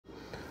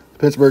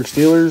Pittsburgh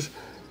Steelers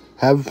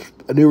have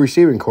a new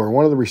receiving core.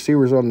 One of the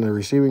receivers on the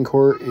receiving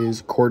core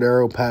is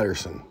Cordarrelle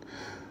Patterson.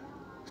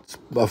 It's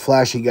a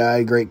flashy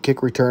guy, great kick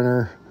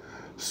returner,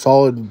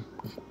 solid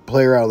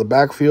player out of the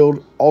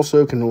backfield.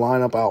 Also can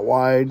line up out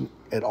wide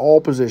at all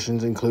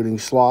positions, including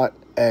slot,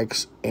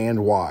 X,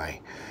 and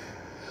Y.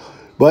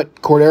 But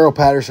Cordarrelle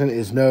Patterson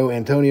is no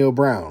Antonio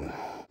Brown.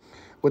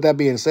 With that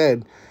being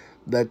said,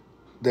 that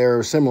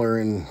they're similar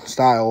in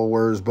style,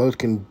 whereas both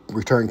can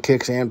return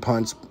kicks and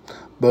punts.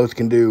 Both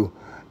can do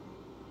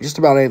just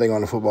about anything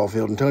on the football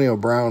field. Antonio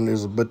Brown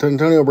is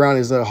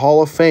a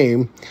Hall of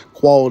Fame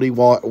quality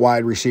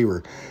wide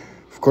receiver.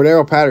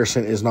 Cordarrelle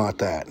Patterson is not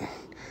that.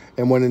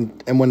 And when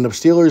the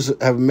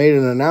Steelers have made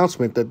an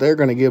announcement that they're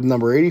going to give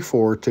number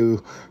 84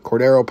 to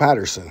Cordarrelle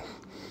Patterson,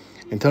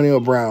 Antonio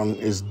Brown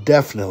is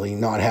definitely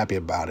not happy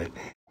about it.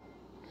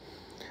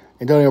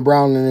 Antonio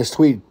Brown in his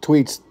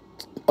tweets,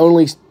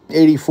 only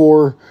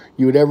 84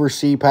 you would ever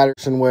see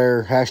Patterson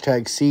wear,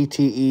 hashtag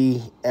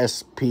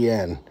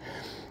CTESPN.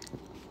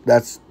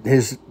 That's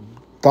his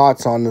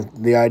thoughts on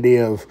the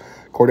idea of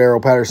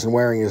Cordarrelle Patterson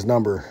wearing his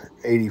number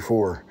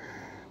 84.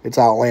 It's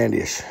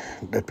outlandish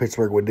that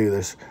Pittsburgh would do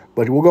this.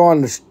 But we'll go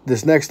on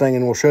this next thing,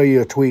 and we'll show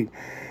you a tweet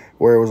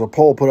where it was a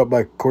poll put up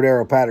by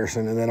Cordarrelle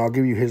Patterson, and then I'll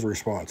give you his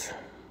response.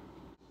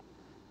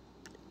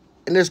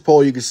 In this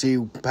poll, you can see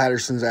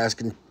Patterson's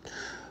asking,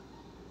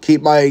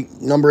 keep my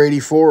number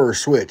 84 or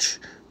switch,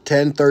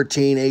 10,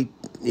 13,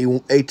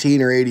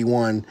 18, or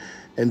 81.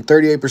 And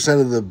 38%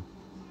 of the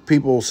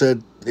people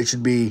said it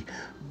should be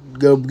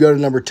go to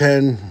number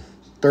 10.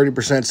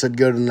 30% said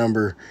go to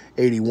number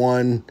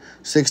 81.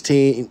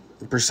 16%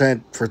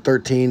 for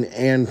 13,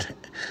 and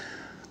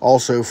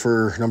also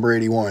for number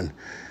 81.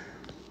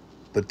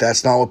 But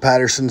that's not what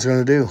Patterson's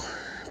going to do.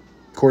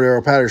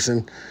 Cordarrelle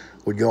Patterson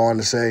would go on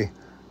to say,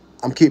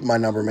 I'm keeping my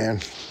number,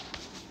 man.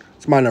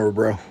 It's my number,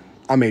 bro.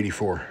 I'm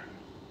 84.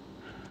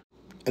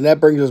 And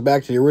that brings us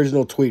back to the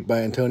original tweet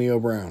by Antonio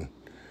Brown.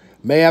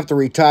 May have to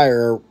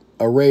retire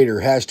a Raider,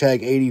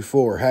 hashtag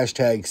 84,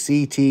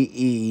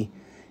 hashtag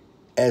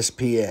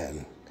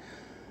CTESPN.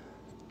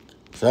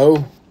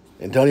 So,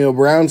 Antonio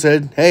Brown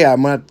said, hey,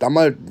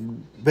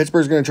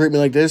 Pittsburgh's going to treat me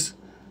like this.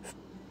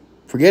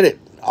 Forget it.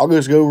 I'll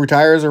just go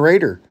retire as a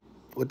Raider.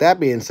 With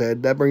that being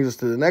said, that brings us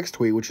to the next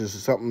tweet, which is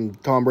something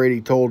Tom Brady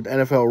told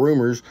NFL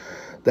Rumors,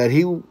 that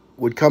he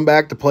would come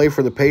back to play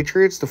for the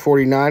Patriots, the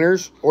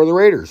 49ers, or the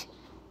Raiders.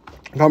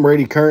 Tom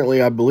Brady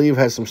currently, I believe,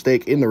 has some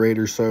stake in the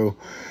Raiders, and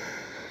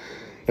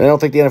I don't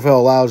think the NFL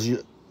allows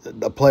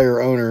a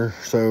player owner,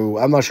 so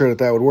I'm not sure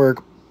that would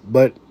work.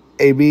 But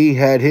AB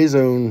had his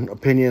own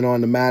opinion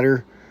on the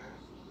matter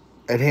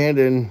at hand,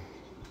 and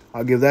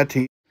I'll give that to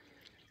you.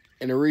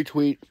 In a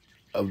retweet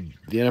of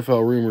the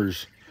NFL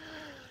Rumors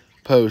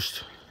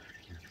post,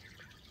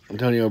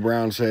 Antonio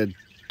Brown said,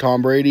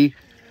 Tom Brady,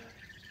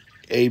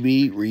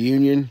 AB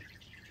reunion,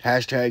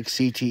 hashtag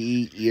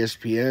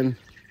CTESPN.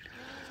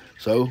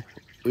 So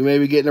we may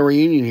be getting a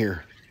reunion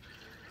here.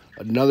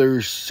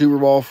 Another Super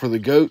Bowl for the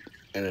GOAT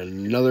and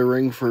another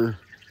ring for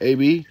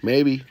AB,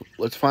 maybe.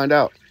 Let's find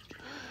out.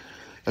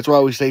 That's why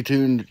we stay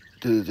tuned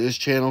to this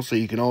channel, so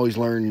you can always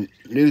learn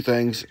new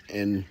things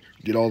and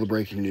get all the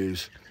breaking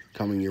news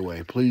coming your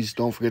way. Please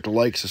don't forget to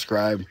like,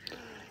 subscribe,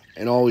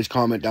 and always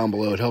comment down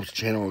below. It helps the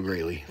channel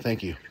greatly.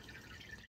 Thank you.